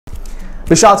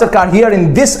Bishal Sarkar here.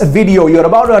 In this video, you're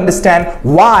about to understand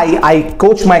why I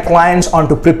coach my clients on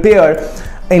to prepare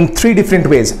in 3 different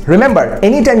ways. Remember,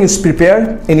 anytime you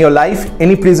prepare in your life,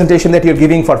 any presentation that you're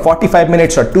giving for 45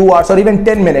 minutes or 2 hours or even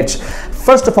 10 minutes,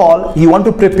 first of all, you want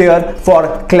to prepare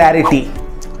for clarity.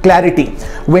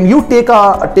 When you take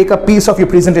a piece of your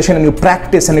presentation and you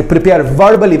practice and you prepare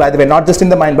verbally, by the way, not just in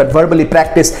the mind but verbally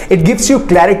practice, it gives you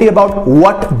clarity about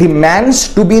what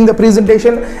demands to be in the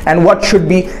presentation and what should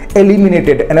be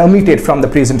eliminated and omitted from the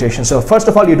presentation. So first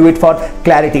of all, you do it for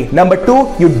clarity. Number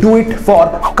 2, you do it for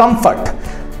comfort.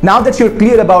 Now that you're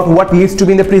clear about what needs to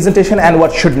be in the presentation and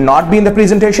what should not be in the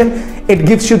presentation, it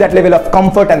gives you that level of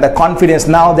comfort and the confidence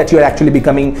now that you're actually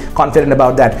becoming confident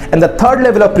about that. And the third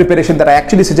level of preparation that I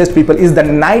actually suggest people is the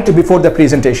night before the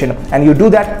presentation, and you do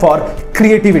that for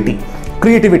creativity,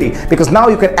 because now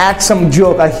you can add some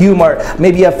joke, a humor,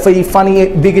 maybe a very funny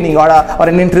beginning or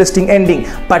an interesting ending,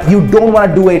 but you don't want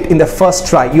to do it in the first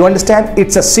try. You understand?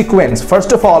 It's a sequence.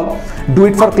 First of all, do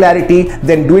it for clarity,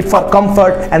 then do it for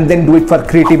comfort, and then do it for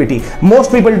creativity.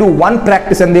 Most people do one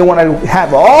practice and they want to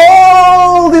have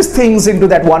all these things into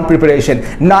that one preparation.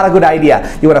 Not a good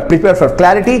idea. You want to prepare for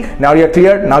clarity. Now you're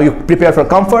clear. Now you prepare for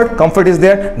comfort. Comfort is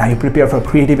there. Now you prepare for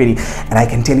creativity. And I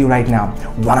can tell you right now,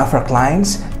 one of our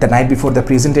clients, the night before the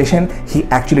presentation, he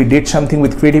actually did something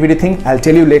with creativity thing. I'll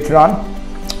tell you later on.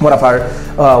 One of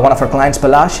our clients,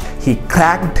 Palash, he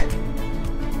cracked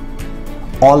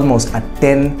almost a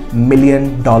 $10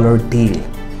 million deal.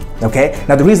 Okay,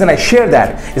 now the reason I share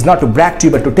that is not to brag to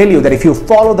you, but to tell you that if you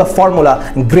follow the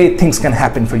formula, great things can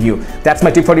happen for you. That's my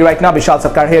tip for you right now. Bishal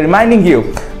Sarkar here, reminding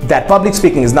you that public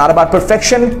speaking is not about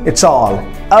perfection, it's all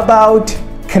about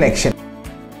connection.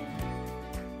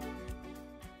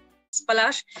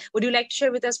 Palash, would you like to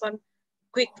share with us one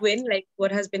quick win, like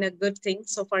what has been a good thing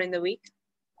so far in the week?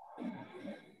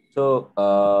 So,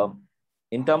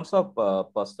 in terms of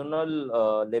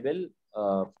personal level,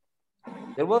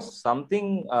 there was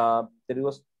something, there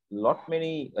was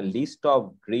many list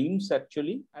of dreams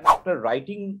actually. And after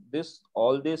writing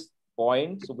all these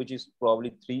points, which is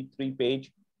probably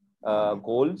three-page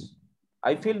goals,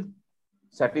 I feel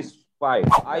satisfied.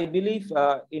 I believe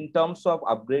in terms of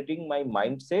upgrading my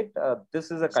mindset,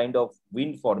 this is a kind of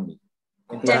win for me.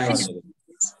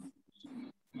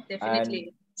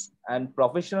 Definitely. And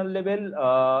professional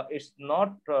level, it's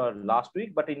not last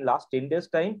week, but in last 10 days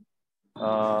time,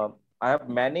 I have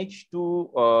managed to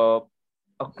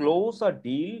close a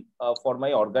deal for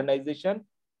my organization,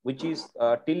 which is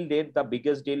till date the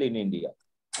biggest deal in India.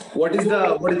 What is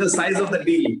the size of the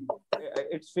deal?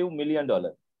 It's few $1 million.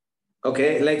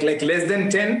 Okay, like less than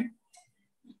 10?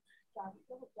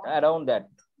 Around that.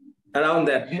 Around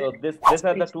that. So these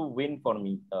are the 2 win for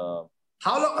me.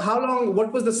 How long?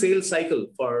 What was the sales cycle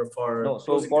for? No,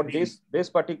 so for this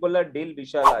particular deal,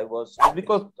 Vishal,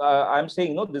 because I'm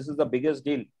saying this is the biggest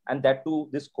deal, and that too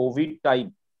this COVID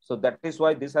time. So that is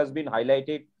why this has been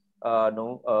highlighted,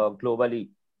 globally,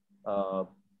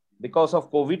 because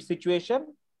of COVID situation,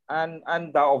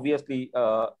 and obviously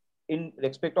in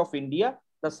respect of India,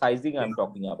 the sizing I'm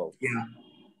talking about. Yeah.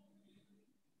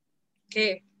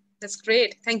 Okay, that's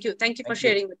great. Thank you for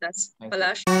sharing with us,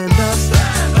 Palash.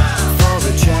 For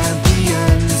the champion.